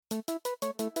Comrades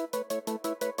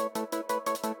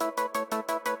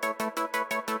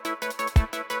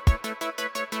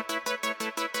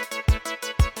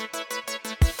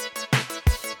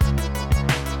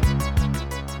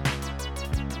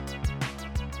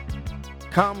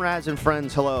and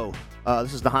friends, hello.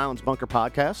 This is the Highlands Bunker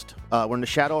Podcast. We're in the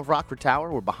shadow of Rockford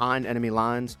Tower. We're behind enemy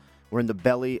lines. We're in the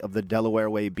belly of the Delaware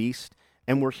Way beast.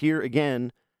 And we're here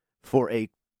again for a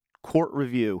court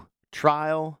review.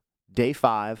 Trial, day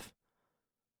 5.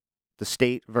 The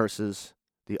state versus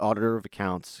the Auditor of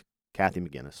Accounts, Kathy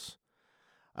McGinnis.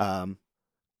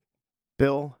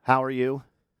 Bill, how are you?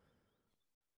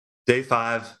 Day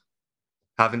 5.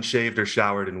 Haven't shaved or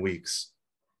showered in weeks.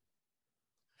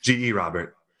 GE,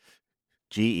 Robert.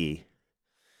 GE.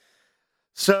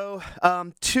 So,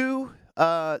 two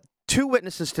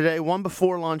witnesses today, one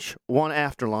before lunch, one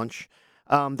after lunch.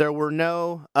 There were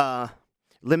no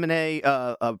limine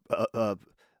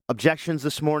objections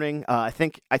this morning. I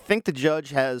think the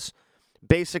judge has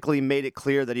basically made it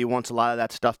clear that he wants a lot of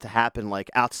that stuff to happen like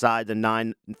outside the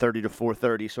 9:30 to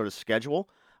 4:30 sort of schedule.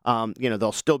 There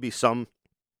was still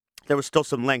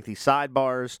some lengthy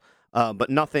sidebars, but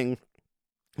nothing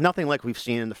like we've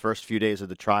seen in the first few days of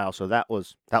the trial, so that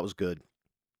was good.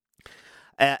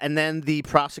 And then the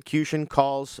prosecution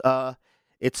calls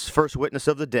its first witness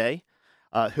of the day,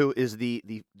 who is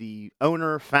the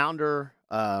owner, founder,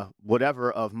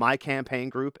 whatever, of My Campaign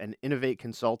Group and Innovate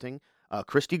Consulting,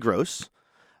 Christy Gross.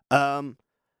 Bill,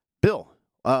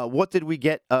 what did we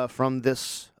get from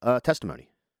this testimony?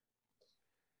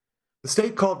 The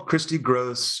state called Christy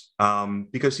Gross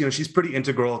because she's pretty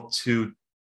integral to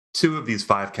 2 of these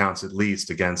 5 counts at least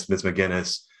against Ms.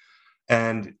 McGinnis.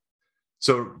 And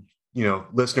so,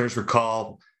 listeners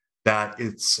recall that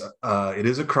it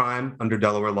is a crime under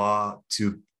Delaware law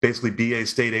to basically be a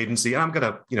state agency. And I'm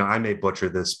going to, I may butcher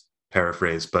this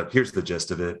paraphrase, but here's the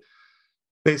gist of it.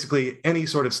 Basically, any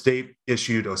sort of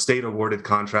state-issued or state-awarded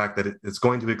contract that is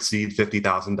going to exceed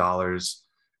 $50,000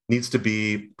 needs to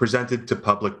be presented to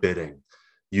public bidding.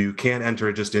 You can't enter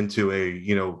it just into a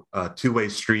two-way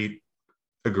street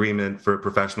agreement for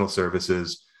professional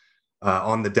services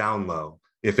on the down low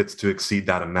if it's to exceed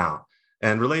that amount.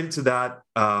 And related to that,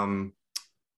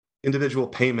 individual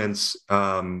payments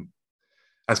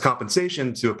as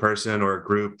compensation to a person or a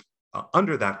group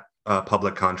under that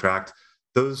public contract,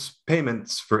 those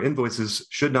payments for invoices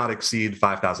should not exceed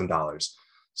 $5,000.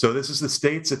 So this is the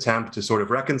state's attempt to sort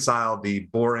of reconcile the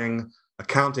boring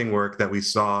accounting work that we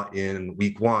saw in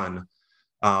week 1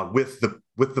 with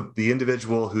the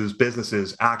individual whose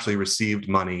businesses actually received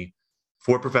money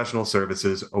for professional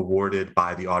services awarded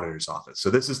by the auditor's office. So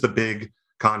this is the big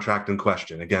contract in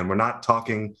question. Again, we're not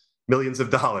talking millions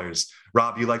of dollars.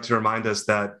 Rob, you like to remind us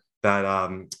that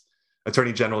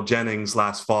Attorney General Jennings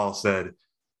last fall said,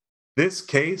 this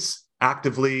case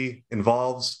actively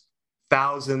involves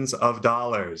thousands of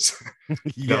dollars.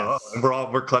 Yes.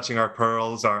 We're clutching our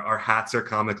pearls. Our hats are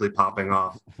comically popping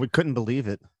off. We couldn't believe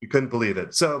it.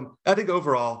 So I think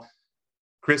overall,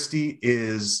 Christy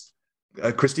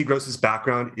Gross's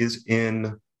background is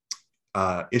in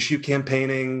issue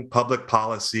campaigning, public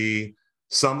policy,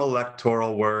 some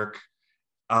electoral work.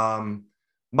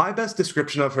 My best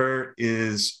description of her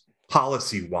is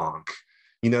policy wonk.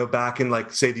 Back in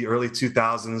say the early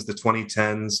 2000s, the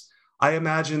 2010s, I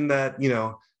imagine that,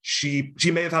 she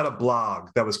may have had a blog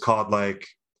that was called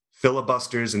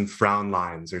Filibusters and Frown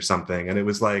Lines or something. And it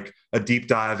was like a deep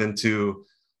dive into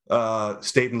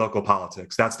state and local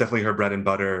politics. That's definitely her bread and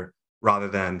butter rather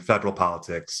than federal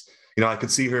politics. I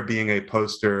could see her being a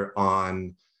poster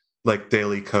on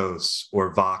Daily Kos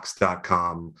or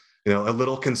Vox.com, a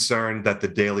little concerned that the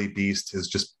Daily Beast is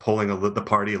just pulling the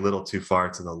party a little too far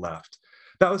to the left.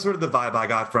 That was sort of the vibe I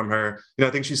got from her. I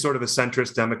think she's sort of a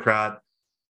centrist Democrat,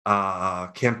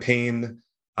 campaign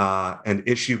and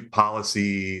issue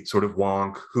policy sort of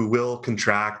wonk who will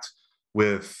contract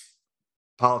with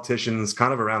politicians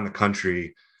kind of around the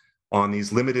country on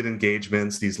these limited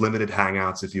engagements, these limited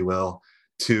hangouts, if you will,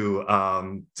 to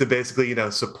basically,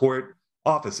 support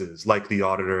offices like the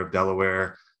Auditor of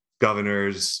Delaware,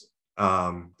 governors,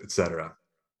 etc.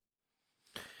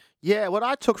 Yeah, what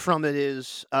I took from it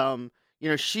is,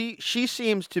 she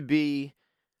seems to be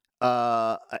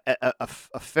a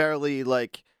fairly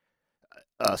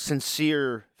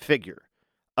sincere figure.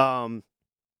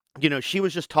 She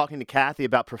was just talking to Kathy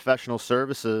about professional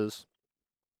services,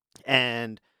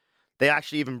 and they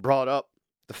actually even brought up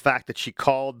the fact that she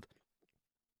called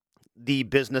the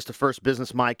first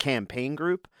business, My Campaign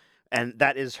Group, and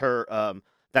that is her.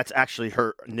 That's actually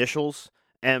her initials,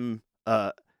 MCG.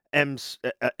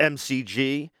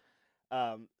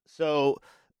 So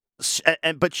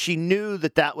but she knew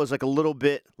that was like a little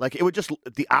bit like it would just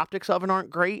the optics of it aren't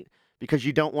great because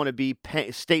you don't want to be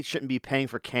states shouldn't be paying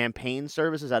for campaign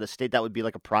services out of state. That would be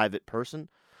like a private person.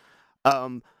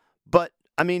 But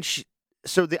I mean,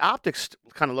 so the optics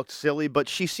kind of looked silly, but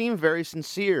she seemed very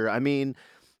sincere. I mean,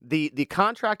 the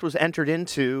contract was entered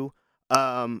into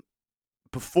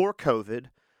before COVID.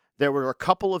 There were a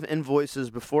couple of invoices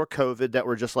before COVID that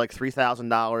were just like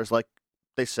 $3,000, like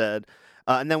they said.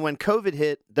 And then when COVID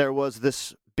hit, there was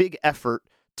this big effort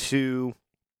to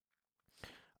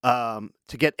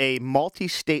get a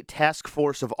multi-state task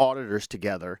force of auditors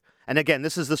together. And again,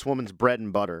 this is this woman's bread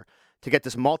and butter, to get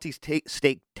this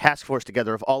multi-state task force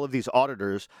together of all of these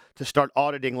auditors to start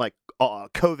auditing like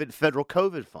federal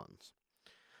COVID funds.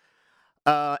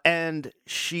 And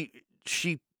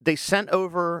they sent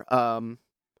over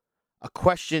a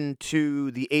question to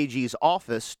the AG's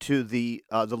office, to the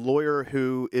lawyer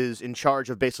who is in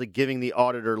charge of basically giving the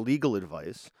auditor legal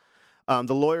advice.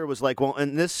 The lawyer was like, well,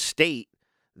 in this state,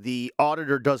 the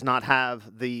auditor does not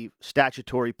have the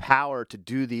statutory power to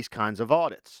do these kinds of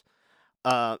audits.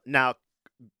 Now,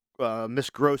 Ms.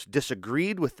 Gross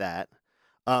disagreed with that,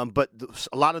 but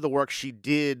a lot of the work she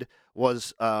did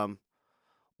was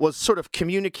sort of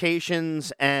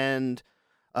communications, and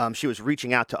she was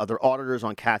reaching out to other auditors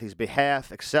on Kathy's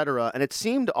behalf, etc. And it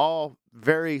seemed all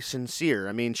very sincere.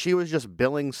 I mean, she was just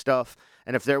billing stuff,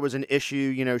 and if there was an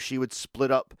issue, she would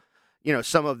split up,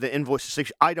 some of the invoices, so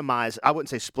itemize. I wouldn't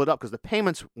say split up because the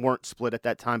payments weren't split at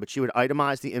that time, but she would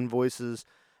itemize the invoices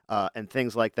and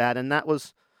things like that, and that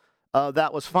was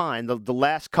fine. The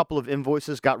last couple of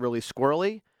invoices got really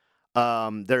squirrely.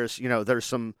 There's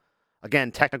some,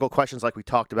 again, technical questions like we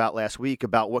talked about last week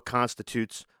about what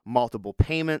constitutes multiple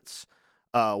payments,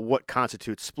 what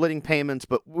constitutes splitting payments,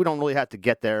 but we don't really have to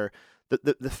get there.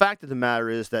 The fact of the matter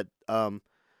is that,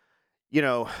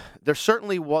 there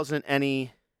certainly wasn't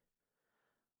any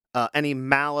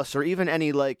malice or even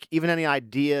any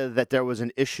idea that there was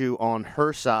an issue on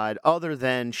her side, other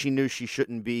than she knew she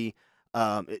shouldn't be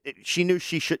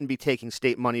taking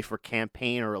state money for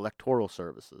campaign or electoral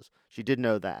services. She did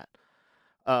know that.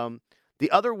 The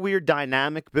other weird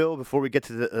dynamic, Bill, before we get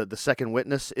to the second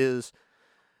witness, is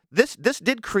this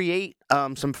did create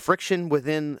some friction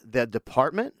within the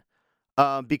department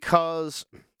because,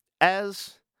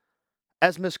 as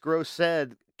Ms. Gross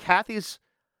said, Kathy's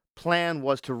plan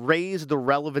was to raise the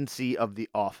relevancy of the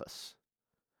office.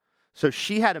 So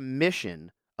she had a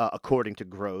mission, according to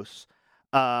Gross,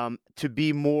 to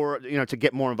be more, to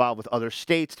get more involved with other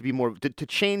states, to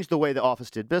change the way the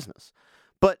office did business.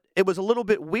 But it was a little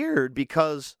bit weird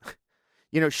because,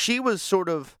 she was sort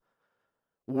of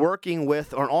working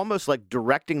with, or almost like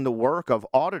directing the work of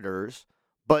auditors,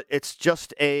 but it's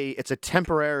a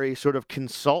temporary sort of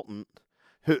consultant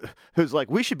who's like,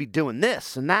 we should be doing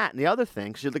this and that and the other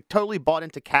thing. She like totally bought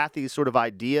into Kathy's sort of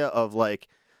idea of like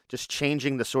just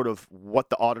changing the sort of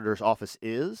what the auditor's office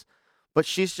is. But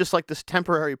she's just like this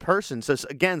temporary person. So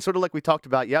again, sort of like we talked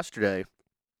about yesterday,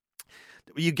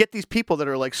 you get these people that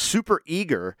are like super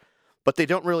eager, but they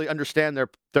don't really understand their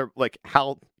like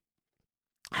how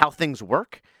things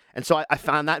work. And so I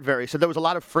found that so there was a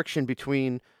lot of friction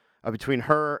between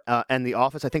her and the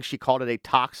office. I think she called it a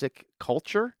toxic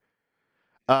culture.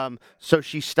 So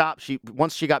she stopped.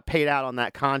 Once she got paid out on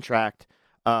that contract,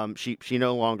 she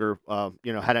no longer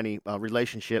had any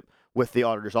relationship with the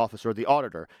auditor's office or the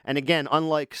auditor. And again,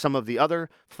 unlike some of the other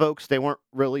folks, they weren't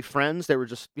really friends. They were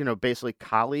just basically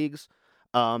colleagues.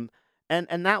 And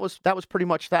that was pretty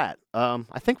much that.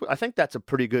 I think that's a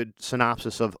pretty good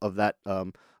synopsis of that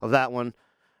one.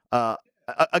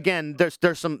 Again, there's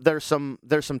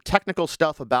some technical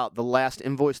stuff about the last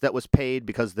invoice that was paid,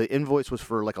 because the invoice was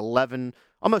for like 11,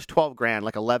 almost 12 grand,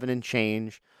 like 11 and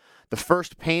change. The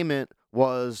first payment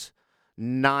was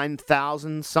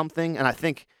 9,000 something, and I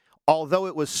think although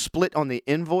it was split on the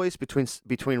invoice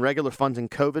between regular funds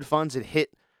and COVID funds, it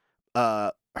hit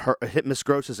Ms.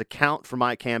 Gross's account for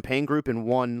my campaign group in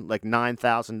one like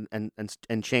 9,000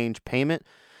 and change payment,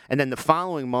 and then the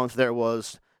following month there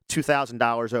was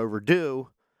 $2,000 overdue,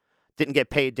 didn't get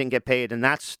paid, and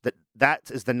that is the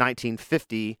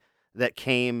 1950 that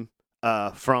came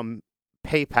from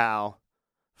PayPal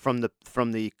from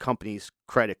the company's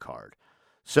credit card.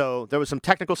 So there was some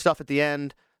technical stuff at the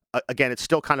end. Again, it's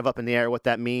still kind of up in the air what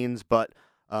that means, but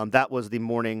that was the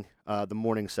morning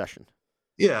session.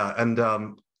 Yeah, and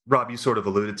Rob, you sort of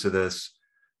alluded to this,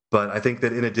 but I think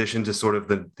that in addition to sort of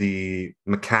the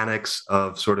mechanics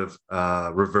of sort of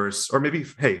reverse, or maybe,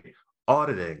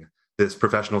 auditing this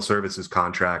professional services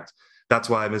contract, that's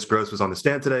why Ms. Gross was on the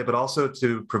stand today, but also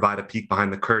to provide a peek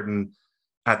behind the curtain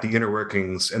at the inner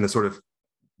workings and the sort of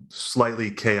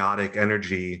slightly chaotic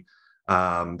energy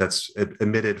that's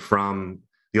emitted from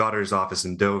the auditor's office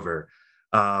in Dover.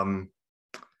 Um,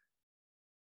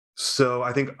 so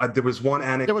I think there was one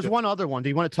anecdote. There was one other one. Do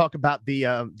you want to talk about the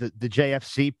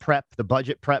JFC prep, the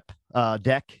budget prep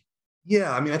deck?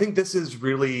 Yeah, I mean, I think this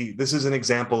is an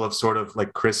example of sort of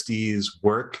like Christie's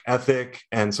work ethic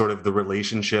and sort of the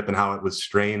relationship and how it was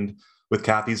strained with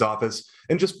Kathy's office.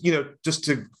 And just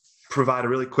to provide a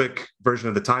really quick version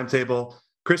of the timetable,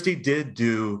 Christie did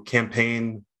do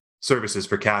campaign services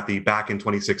for Kathy back in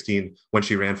 2016 when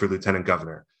she ran for lieutenant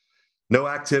governor. No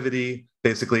activity.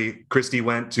 Basically, Christie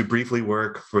went to briefly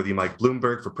work for the Mike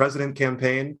Bloomberg for president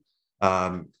campaign.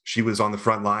 She was on the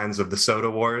front lines of the soda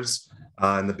wars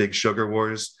and the big sugar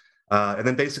wars. And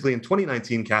then basically in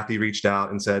 2019, Kathy reached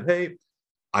out and said, hey,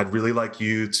 I'd really like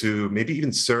you to maybe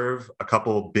even serve a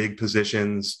couple big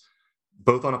positions,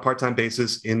 both on a part-time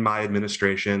basis in my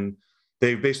administration.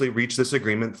 They basically reached this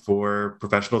agreement for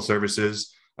professional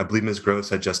services. I believe Ms. Gross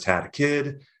had just had a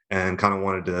kid and kind of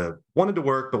wanted to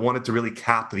work, but wanted to really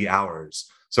cap the hours.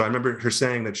 So I remember her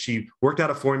saying that she worked out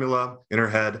a formula in her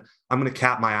head. I'm going to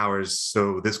cap my hours.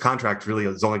 So this contract really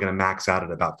is only going to max out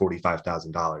at about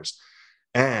 $45,000.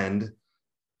 And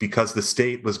because the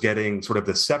state was getting sort of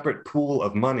the separate pool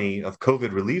of money, of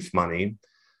COVID relief money,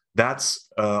 that's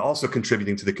also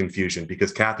contributing to the confusion,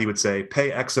 because Kathy would say,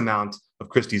 pay X amount of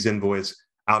Christie's invoice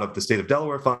out of the state of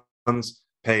Delaware funds,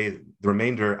 pay the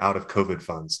remainder out of COVID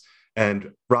funds.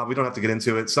 And Rob, we don't have to get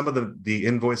into it. Some of the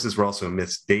invoices were also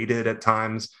misdated at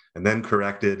times and then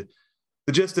corrected.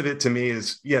 The gist of it to me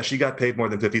is, yeah, she got paid more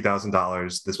than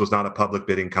 $50,000. This was not a public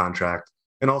bidding contract.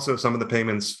 And also some of the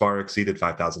payments far exceeded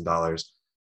 $5,000.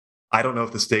 I don't know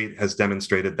if the state has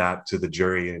demonstrated that to the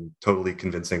jury in totally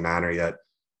convincing manner yet.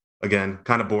 Again,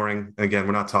 kind of boring. And again,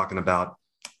 we're not talking about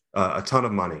a ton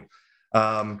of money.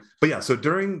 But yeah, so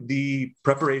during the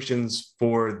preparations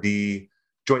for the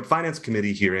Joint Finance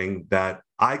Committee hearing that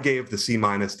I gave the C-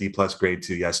 D+ grade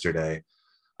to yesterday,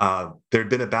 there'd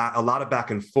been a lot of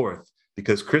back and forth,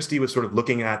 because Christie was sort of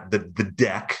looking at the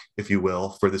deck, if you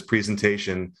will, for this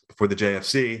presentation before the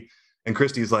JFC, and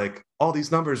Christie's like, all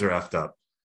these numbers are effed up.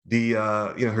 The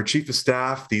her chief of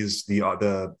staff,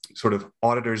 the sort of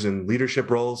auditors and leadership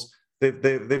roles,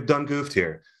 they've done goofed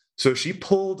here. So she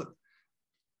pulled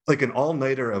like an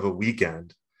all-nighter of a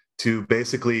weekend to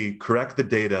basically correct the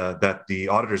data that the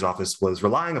auditor's office was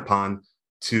relying upon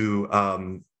to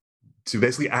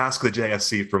basically ask the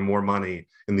JFC for more money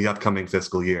in the upcoming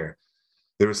fiscal year.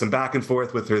 There was some back and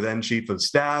forth with her then chief of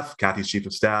staff, Kathy's chief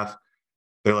of staff.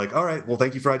 They're like, all right, well,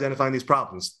 thank you for identifying these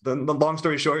problems. The long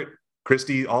story short,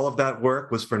 Christie, all of that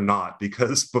work was for naught,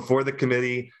 because before the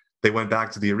committee, they went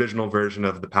back to the original version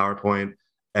of the PowerPoint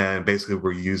and basically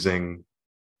were using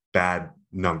bad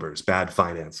numbers, bad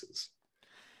finances.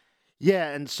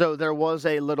 Yeah, and so there was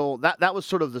a little that was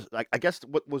sort of the, I guess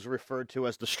what was referred to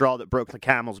as the straw that broke the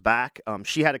camel's back.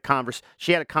 She had a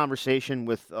conversation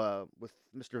with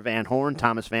Mr. Van Horn,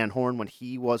 Thomas Van Horn, when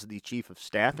he was the chief of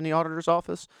staff in the auditor's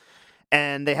office,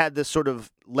 and they had this sort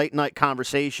of late night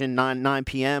conversation, 9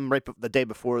 p.m. right the day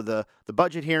before the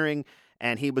budget hearing.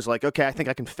 And he was like, okay, I think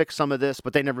I can fix some of this,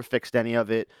 but they never fixed any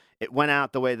of it. It went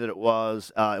out the way that it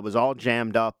was. It was all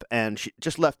jammed up, and she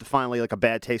just left finally like a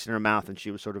bad taste in her mouth, and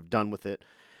she was sort of done with it.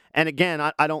 And again,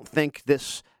 I don't think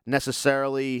this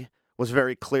necessarily was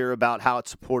very clear about how it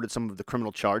supported some of the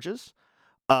criminal charges.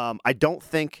 I don't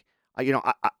think,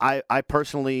 I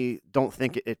personally don't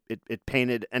think it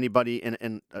painted anybody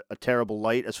in a terrible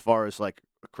light as far as like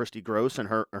Christy Gross and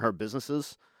her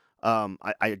businesses.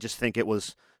 I just think it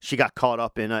was, she got caught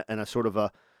up in a sort of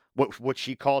a what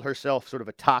she called herself sort of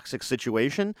a toxic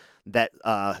situation that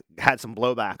had some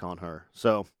blowback on her.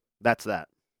 So that's that.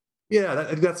 Yeah,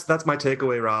 that's my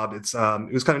takeaway, Rob. It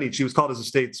was kind of neat. She was called as a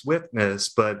state's witness,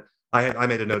 but I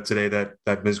made a note today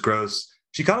that Ms. Gross,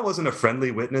 she kind of wasn't a friendly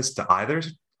witness to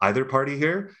either party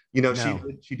here. No.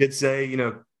 She did say,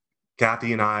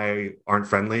 Kathy and I aren't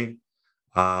friendly.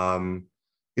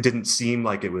 It didn't seem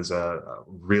like it was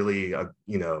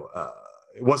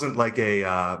it wasn't like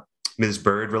a Ms.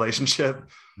 Bird relationship.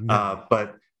 No.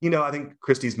 But, I think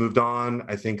Christie's moved on.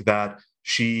 I think that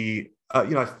she,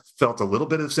 I felt a little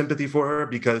bit of sympathy for her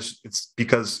because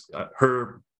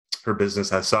her business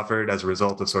has suffered as a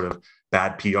result of sort of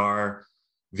bad PR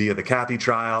via the Kathy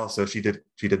trial. So she did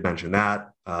mention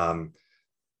that.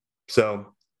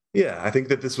 So yeah, I think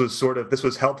that this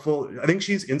was helpful. I think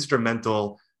she's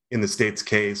instrumental in the state's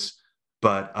case,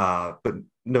 but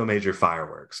no major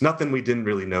fireworks. Nothing we didn't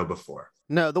really know before.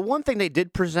 No, the one thing they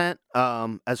did present,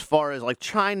 as far as like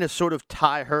trying to sort of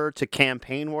tie her to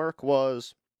campaign work,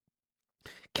 was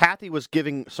Kathy was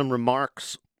giving some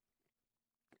remarks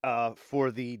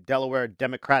for the Delaware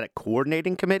Democratic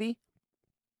Coordinating Committee.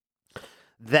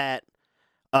 That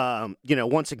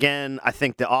once again, I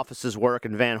think the office's work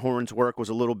and Van Horn's work was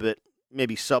a little bit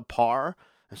maybe subpar,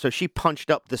 and so she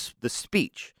punched up this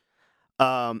speech,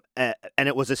 and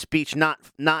it was a speech not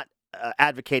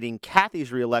advocating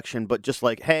Kathy's reelection, but just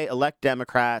like, hey, elect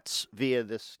Democrats via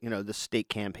this this state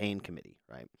campaign committee,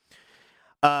 right?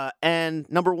 And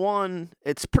number one,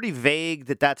 it's pretty vague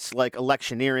that that's like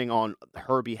electioneering on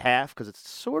her behalf because it's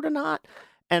sort of not.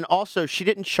 And also, she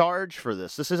didn't charge for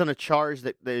this. This isn't a charge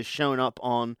that is shown up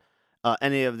on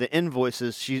any of the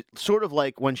invoices. She sort of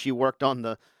like when she worked on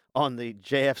the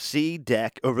JFC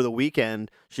deck over the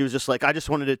weekend. She was just like, I just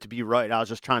wanted it to be right. I was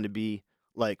just trying to be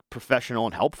like professional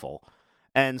and helpful.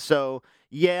 And so,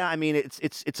 yeah, I mean,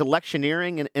 it's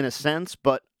electioneering in a sense,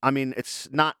 but I mean, it's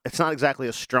not exactly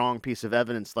a strong piece of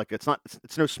evidence. Like it's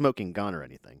no smoking gun or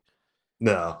anything.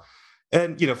 No.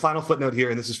 And final footnote here,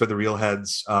 and this is for the real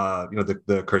heads,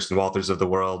 the Kirsten Walters of the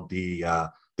world, the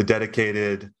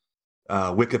dedicated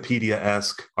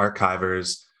Wikipedia-esque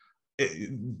archivers.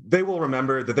 They will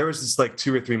remember that there was this like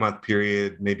 2 or 3 month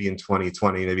period, maybe in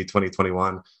 2020, maybe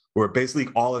 2021, where basically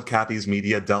all of Kathy's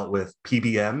media dealt with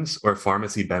PBMs or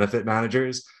pharmacy benefit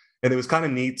managers, and it was kind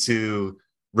of neat to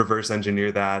reverse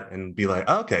engineer that and be like,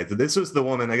 okay, this was the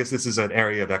woman. I guess this is an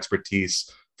area of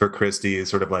expertise for Christie, is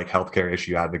sort of like healthcare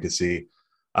issue advocacy.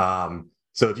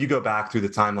 So if you go back through the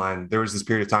timeline, there was this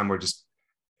period of time where just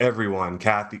everyone,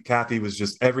 Kathy was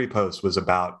just, every post was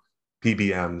about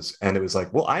PBMs, and it was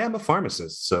like, well, I am a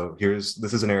pharmacist, so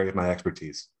this is an area of my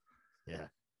expertise. Yeah,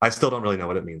 I still don't really know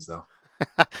what it means though.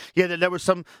 Yeah,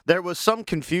 there was some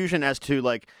confusion as to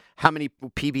like how many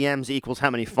PBMs equals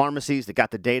how many pharmacies that got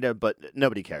the data, but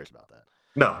nobody cares about that.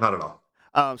 No, not at all.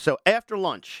 So after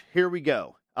lunch, here we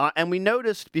go. And we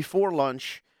noticed before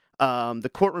lunch, the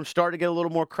courtroom started to get a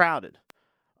little more crowded.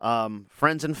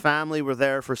 Friends and family were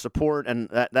there for support, and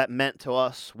that meant to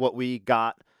us what we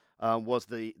got was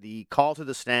the call to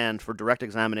the stand for direct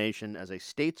examination as a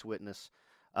state's witness,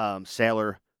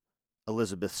 Elizabeth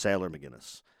Saylor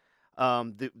McGinnis.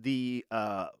 The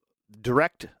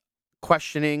direct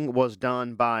questioning was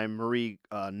done by Marie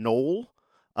Knoll,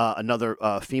 another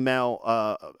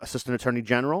female assistant attorney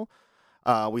general.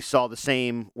 We saw the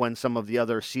same when some of the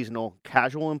other seasonal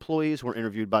casual employees were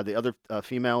interviewed by the other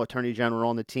female attorney general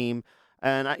on the team.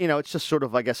 And, it's just sort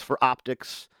of, I guess, for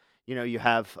optics, you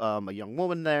have a young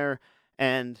woman there,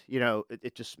 and,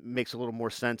 it just makes a little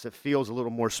more sense. It feels a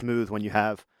little more smooth when you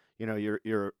have,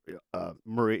 your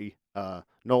Marie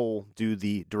Knoll do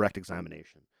the direct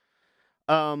examination.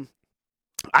 I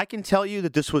can tell you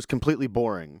that this was completely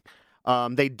boring.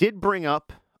 They did bring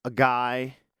up a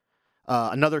guy,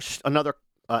 another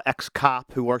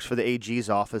ex-cop who works for the AG's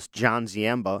office, John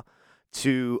Ziemba,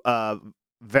 to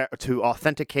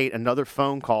authenticate another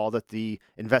phone call that the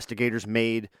investigators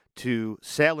made to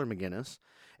Saylor McGinnis.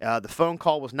 The phone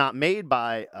call was not made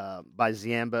by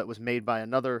Ziemba. It was made by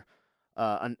another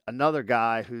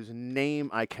guy whose name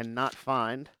I cannot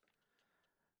find.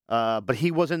 But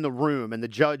he was in the room, and the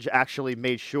judge actually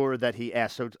made sure that he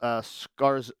asked. So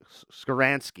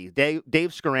Skaransky,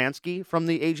 Dave Skaransky from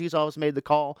the AG's office made the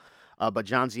call, but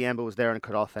John Ziemba was there and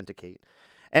could authenticate.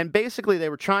 And basically, they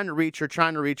were trying to reach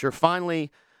her.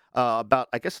 Finally, about,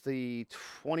 I guess, the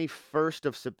 21st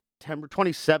of September,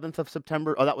 27th of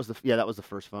September. Oh, that was the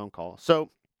first phone call. So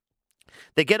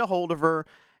they get a hold of her,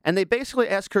 and they basically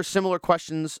ask her similar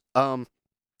questions on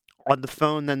the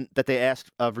phone that they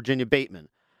asked Virginia Bateman.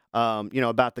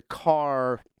 About the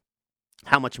car,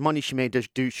 how much money she made. Does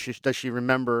she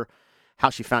remember how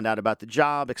she found out about the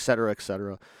job, et cetera, et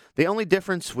cetera. The only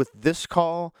difference with this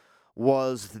call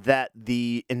was that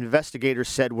the investigators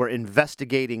said we're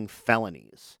investigating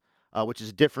felonies, which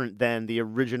is different than the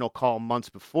original call months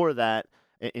before that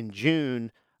in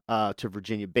June to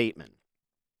Virginia Bateman.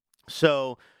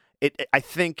 So I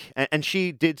think, and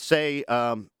she did say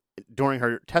during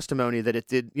her testimony that it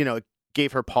did, it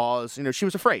gave her pause. She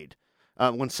was afraid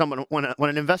when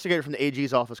an investigator from the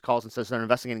AG's office calls and says they're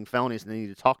investigating felonies and they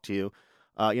need to talk to you.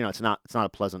 It's not a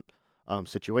pleasant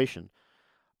situation.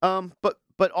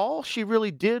 But all she really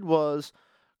did was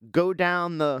go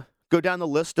down the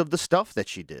list of the stuff that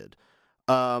she did,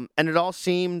 and it all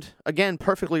seemed, again,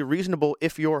 perfectly reasonable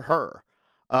if you're her.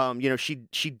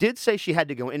 She did say she had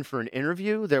to go in for an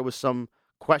interview. There was some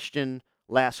question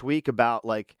last week about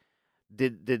like,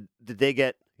 did they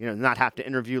get not have to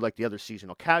interview like the other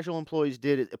seasonal casual employees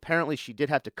did. Apparently, she did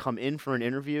have to come in for an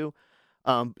interview.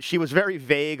 She was very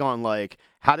vague on like,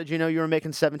 how did you know you were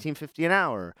making $17.50 an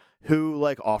hour? Who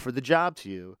like offered the job to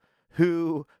you?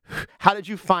 How did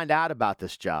you find out about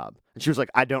this job? And she was like,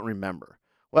 I don't remember.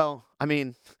 Well, I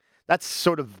mean, that's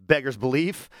sort of beggar's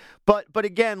belief. But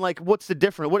again, like, what's the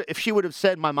difference? What if she would have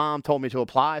said, "My mom told me to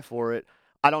apply for it"?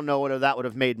 I don't know whether that would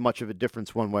have made much of a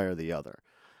difference one way or the other.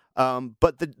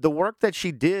 But the work that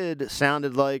she did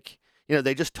sounded like,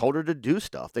 they just told her to do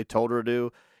stuff. They told her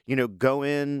to, go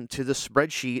into the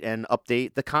spreadsheet and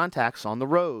update the contacts on the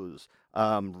rows.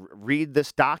 Read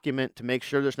this document to make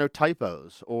sure there's no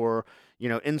typos, or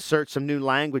insert some new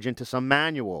language into some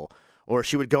manual, or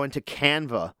she would go into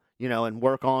Canva, and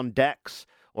work on decks.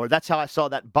 Or that's how I saw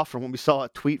that Buffer when we saw a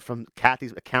tweet from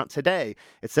Kathy's account today.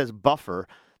 It says Buffer.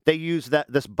 They use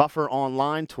this Buffer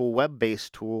online tool,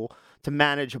 web-based tool, to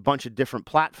manage a bunch of different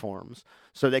platforms.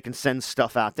 So they can send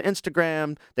stuff out to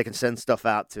Instagram, they can send stuff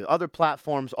out to other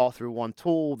platforms all through one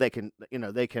tool. They can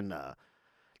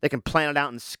plan it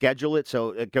out and schedule it so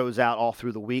it goes out all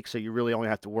through the week. So you really only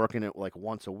have to work in it like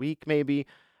once a week, maybe.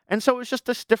 And so it's just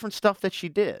this different stuff that she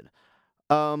did.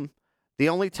 The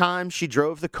only time she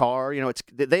drove the car,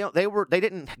 they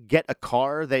didn't get a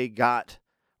car. They got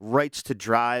rights to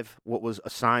drive what was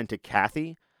assigned to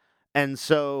Kathy. And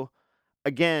so,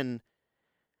 again,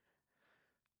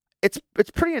 it's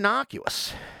pretty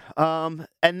innocuous. And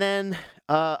then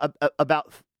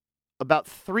about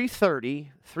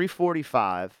 3:30,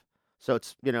 3:45, so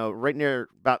it's, right near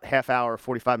about half hour,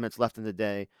 45 minutes left in the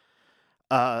day,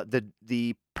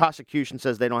 the prosecution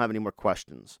says they don't have any more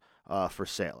questions for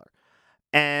Saylor.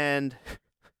 And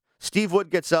Steve Wood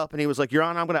gets up and he was like, "Your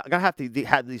Honor, I'm gonna have to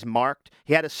have these marked."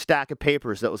 He had a stack of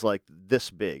papers that was like this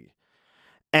big.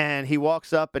 And he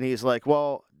walks up and he's like,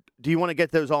 "Well, do you want to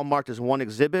get those all marked as one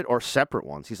exhibit or separate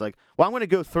ones?" He's like, "Well, I'm going to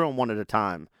go through them one at a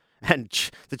time." And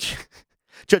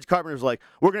Judge Carpenter was like,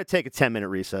 "We're going to take a 10-minute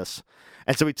recess."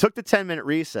 And so we took the 10-minute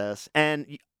recess,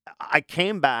 and I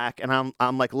came back and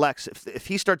I'm like, "Lex, if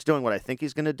he starts doing what I think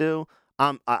he's going to do,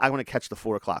 I'm going to catch the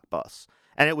 4:00 bus."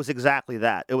 And it was exactly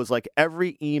that. It was like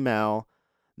every email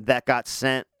that got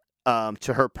sent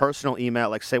to her personal email,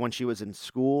 like say when she was in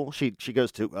school, she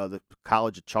goes to the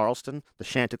College of Charleston, the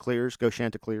Chanticleers, go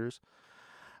Chanticleers.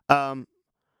 It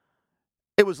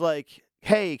was like,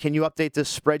 "Hey, can you update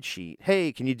this spreadsheet?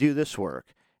 Hey, can you do this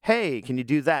work? Hey, can you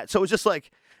do that?" So it was just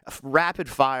like rapid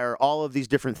fire, all of these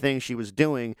different things she was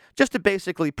doing just to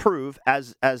basically prove,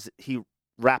 as he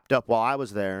wrapped up while I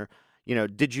was there,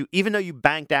 did you, even though you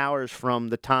banked hours from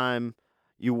the time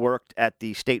you worked at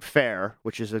the state fair,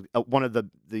 which is one of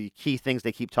the key things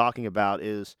they keep talking about,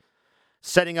 is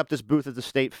setting up this booth at the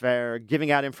state fair,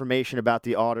 giving out information about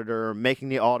the auditor, making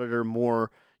the auditor more,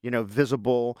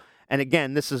 visible. And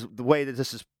again, this is the way that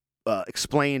this is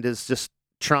explained, is just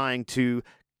trying to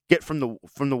get from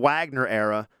the Wagner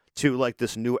era to like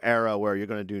this new era where you're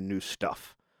going to do new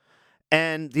stuff.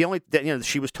 And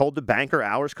she was told to bank her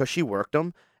hours because she worked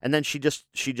them, and then she just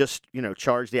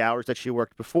charged the hours that she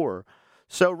worked before.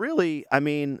 So really, I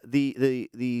mean, the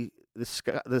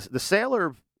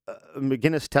Saylor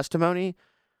McGinnis testimony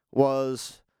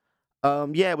was,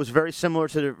 it was very similar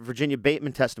to the Virginia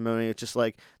Bateman testimony. It's just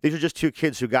like, these are just two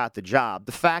kids who got the job.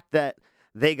 The fact that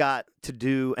they got to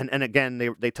do, and again,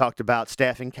 they talked about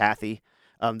staffing Kathy.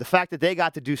 The fact that they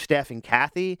got to do staffing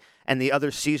Kathy and the other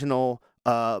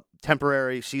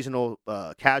temporary seasonal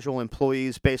casual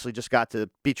employees basically just got to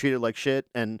be treated like shit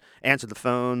and answer the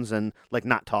phones and like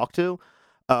not talk to.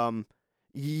 I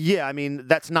mean,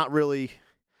 that's not really,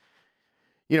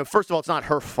 first of all, it's not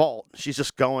her fault. She's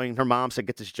just her mom said,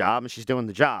 "Get this job," and she's doing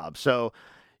the job. So,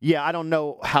 I don't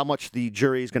know how much the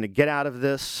jury is going to get out of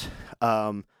this.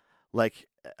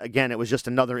 Again, it was just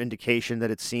another indication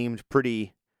that it seemed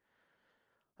pretty,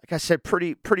 like I said,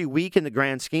 pretty weak in the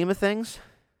grand scheme of things.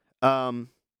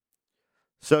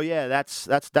 So yeah,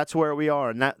 that's where we are,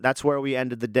 and that's where we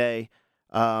ended the day.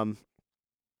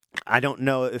 I don't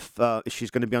know if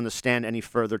she's going to be on the stand any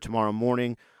further tomorrow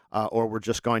morning, or we're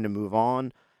just going to move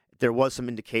on. There was some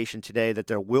indication today that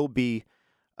there will be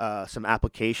some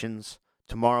applications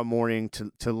tomorrow morning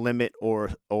to limit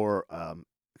or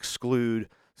exclude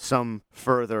some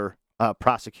further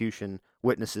prosecution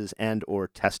witnesses and or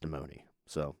testimony.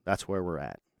 So that's where we're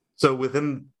at. So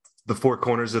within the four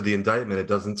corners of the indictment, it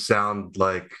doesn't sound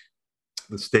like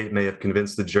the state may have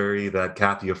convinced the jury that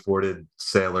Kathy afforded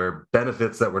Saylor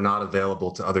benefits that were not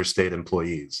available to other state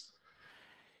employees.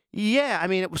 Yeah, I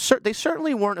mean, they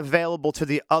certainly weren't available to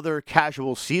the other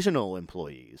casual seasonal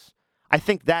employees. I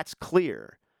think that's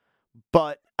clear.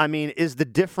 But, I mean, is the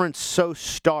difference so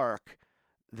stark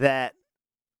that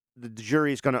the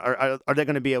jury is going to, are they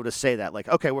going to be able to say that? Like,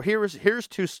 okay, well, here's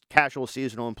two casual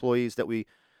seasonal employees that we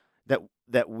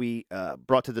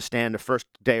brought to the stand the first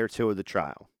day or two of the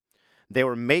trial. They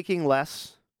were making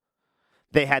less.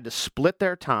 They had to split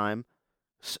their time.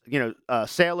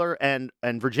 Sailor and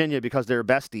Virginia, because they're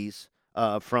besties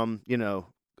from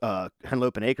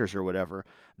Henlopen Acres or whatever.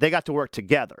 They got to work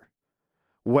together.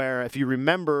 Where if you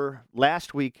remember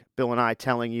last week, Bill and I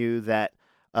telling you that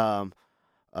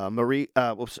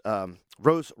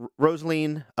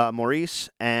Rosaline Maurice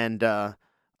and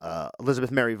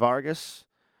Elizabeth Mary Vargas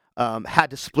had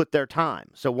to split their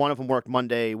time. So one of them worked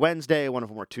Monday, Wednesday. One of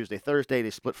them worked Tuesday, Thursday. They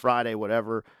split Friday,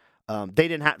 whatever. They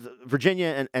didn't have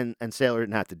Virginia and Sailor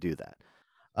didn't have to do that.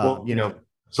 Well,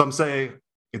 some say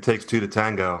it takes two to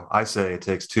tango. I say it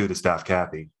takes two to staff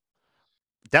Kathy.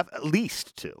 At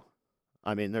least two.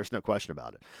 I mean, there's no question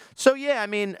about it. So yeah, I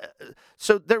mean,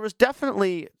 so there was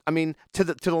definitely, I mean, to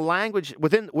the language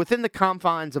within the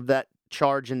confines of that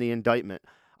charge in the indictment,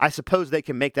 I suppose they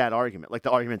can make that argument, like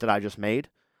the argument that I just made.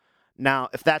 Now,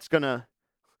 if that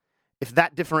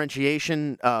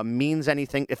differentiation means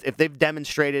anything, if they've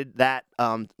demonstrated that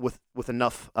with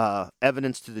enough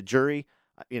evidence to the jury,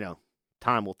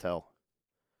 time will tell.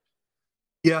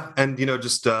 Yeah, and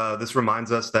just this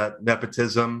reminds us that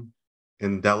nepotism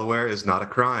in Delaware is not a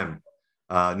crime.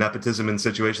 Nepotism in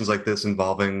situations like this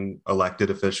involving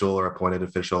elected official or appointed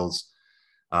officials,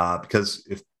 because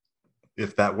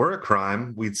if that were a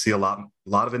crime, we'd see a lot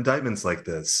of indictments like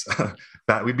this.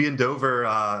 We'd be in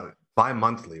Dover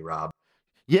bi-monthly, Rob.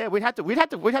 Yeah, we'd have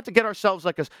to get ourselves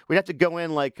we'd have to go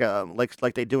in like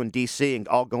they do in D.C. and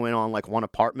all go in on like one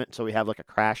apartment, so we have like a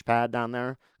crash pad down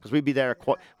there because we'd be there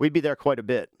quite a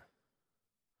bit.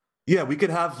 Yeah, we could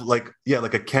have like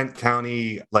a Kent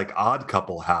County like odd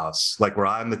couple house, like where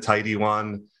I'm the tidy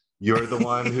one, you're the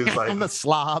one who's like I'm the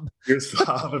slob. You're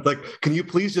slob. It's like, can you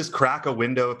please just crack a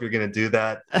window if you're gonna do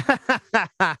that?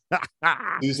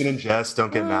 Susan and Jess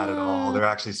don't get mad at all. They're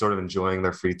actually sort of enjoying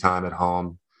their free time at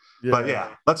home. Yeah. But yeah,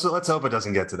 let's hope it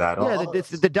doesn't get to that. Yeah, it's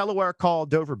the Delaware Call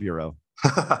Dover Bureau.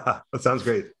 That sounds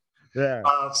great. Yeah.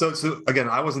 So again,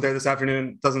 I wasn't there this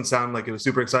afternoon. Doesn't sound like it was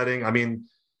super exciting. I mean,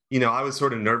 I was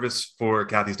sort of nervous for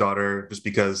Kathy's daughter just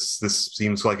because this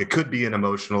seems like it could be an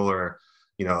emotional or,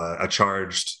 a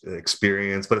charged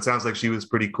experience, but it sounds like she was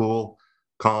pretty cool,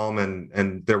 calm,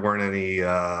 and there weren't any,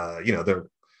 there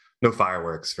no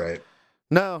fireworks, right?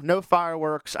 No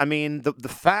fireworks. I mean, the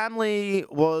family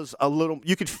was a little,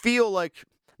 you could feel like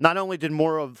not only did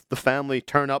more of the family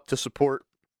turn up to support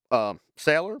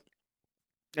Sailor,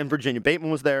 and Virginia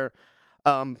Bateman was there,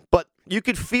 but you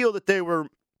could feel that they were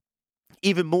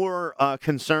even more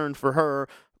concerned for her,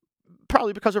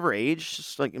 probably because of her age.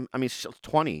 Just like, I mean, she's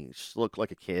 20, she looked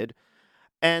like a kid,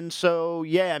 and so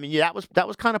yeah, I mean, that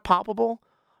was kind of palpable.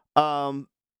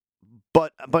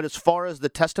 But as far as the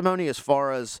testimony, as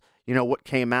far as what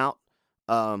came out,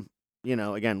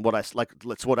 again, what I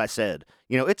said.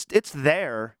 It's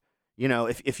there.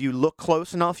 If you look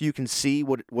close enough, you can see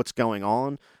what's going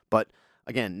on. But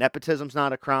again, nepotism's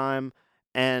not a crime,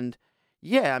 and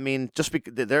yeah, I mean, just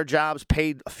because their jobs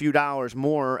paid a few dollars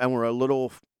more and were a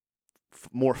little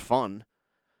more fun,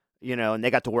 and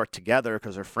they got to work together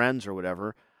because they're friends or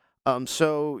whatever.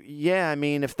 So yeah, I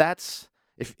mean,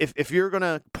 if you're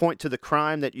gonna point to the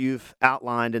crime that you've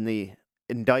outlined in the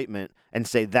indictment and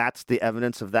say that's the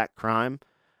evidence of that crime,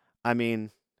 I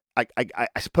mean, I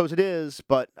suppose it is,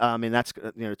 but I mean that's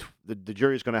the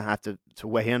jury's going to have to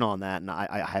weigh in on that, and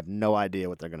I have no idea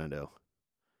what they're going to do.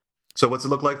 So what's it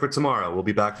look like for tomorrow? We'll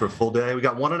be back for a full day. We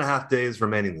got 1.5 days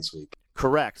remaining this week.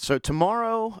 Correct. So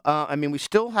tomorrow, I mean, we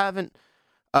still haven't.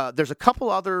 There's a couple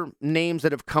other names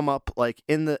that have come up, like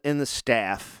in the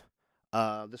staff.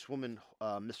 This woman,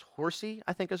 Miss Horsey,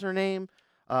 I think is her name.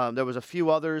 There was a few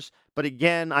others, but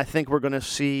again, I think we're going to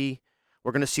see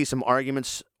some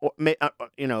arguments.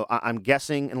 I'm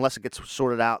guessing, unless it gets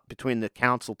sorted out between the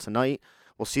council tonight,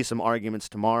 we'll see some arguments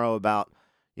tomorrow about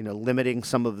limiting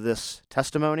some of this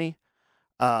testimony.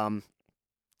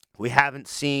 We haven't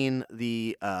seen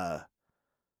the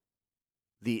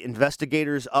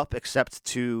investigators up except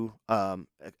to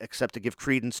give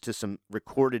credence to some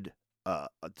recorded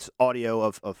audio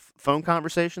of phone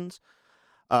conversations.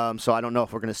 So I don't know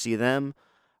if we're going to see them.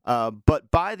 But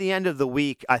by the end of the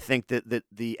week, I think that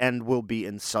the end will be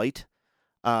in sight.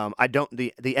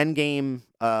 The end game,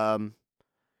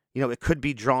 it could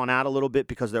be drawn out a little bit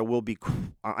because there will be,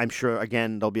 I'm sure,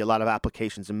 again, there'll be a lot of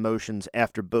applications and motions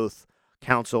after both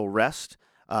counsel rest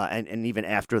and even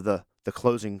after the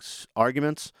closing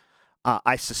arguments.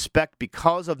 I suspect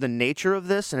because of the nature of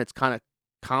this, and it's kind of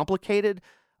complicated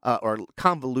or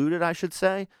convoluted, I should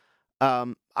say,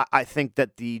 I think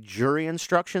that the jury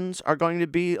instructions are going to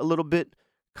be a little bit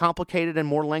complicated and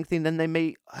more lengthy than they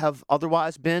may have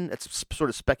otherwise been. It's sort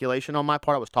of speculation on my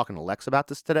part. I was talking to Lex about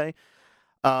this today.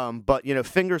 But,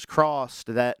 fingers crossed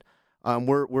that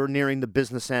we're nearing the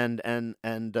business end,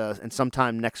 and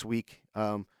sometime next week,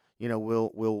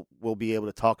 we'll be able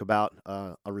to talk about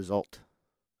a result.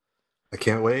 I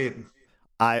can't wait.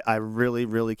 I really,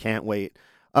 really can't wait.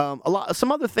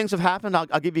 Some other things have happened.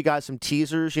 I'll give you guys some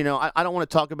teasers. I don't want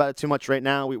to talk about it too much right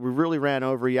now. We really ran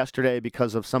over yesterday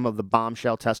because of some of the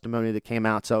bombshell testimony that came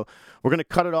out. So we're going to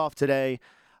cut it off today.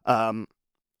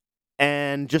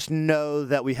 And just know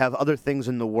that we have other things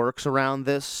in the works around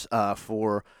this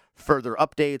for further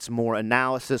updates, more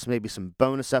analysis, maybe some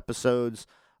bonus episodes.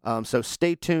 So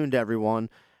stay tuned, everyone.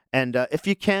 And if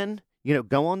you can,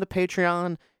 go on the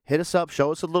Patreon, hit us up,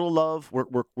 show us a little love.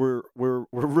 We're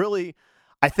really,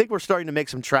 I think we're starting to make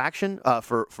some traction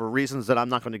for reasons that I'm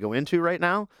not going to go into right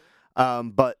now.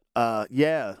 But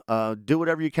do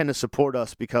whatever you can to support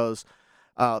us, because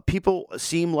people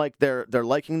seem like they're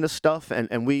liking this stuff,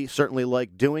 and we certainly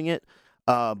like doing it.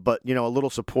 But a little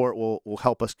support will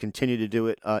help us continue to do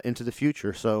it into the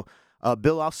future. So,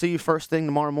 Bill, I'll see you first thing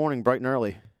tomorrow morning, bright and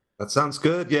early. That sounds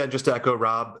good. Yeah, just to echo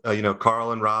Rob,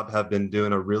 Carl and Rob have been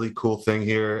doing a really cool thing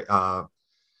here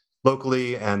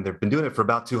locally, and they've been doing it for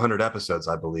about 200 episodes,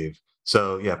 I believe.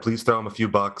 So, yeah, please throw them a few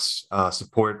bucks,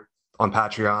 support on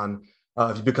Patreon.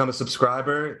 If you become a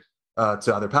subscriber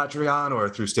to either Patreon or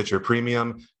through Stitcher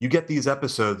Premium, you get these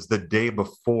episodes the day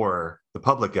before the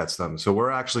public gets them. So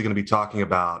we're actually going to be talking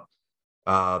about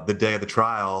the day of the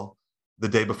trial, the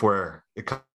day before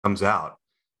it comes out.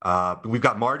 We've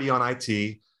got Marty on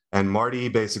IT, and Marty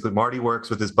works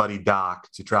with his buddy Doc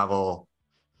to travel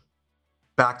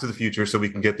back to the future so we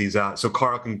can get these out. So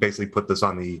Carl can basically put this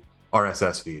on the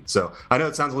RSS feed. So I know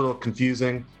it sounds a little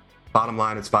confusing. Bottom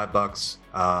line, it's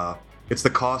 $5. It's the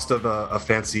cost of a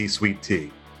fancy sweet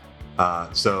tea.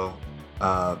 So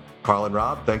Carl and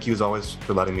Rob, thank you as always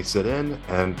for letting me sit in,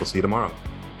 and we'll see you tomorrow.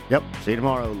 Yep, see you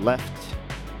tomorrow. Left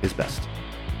is best.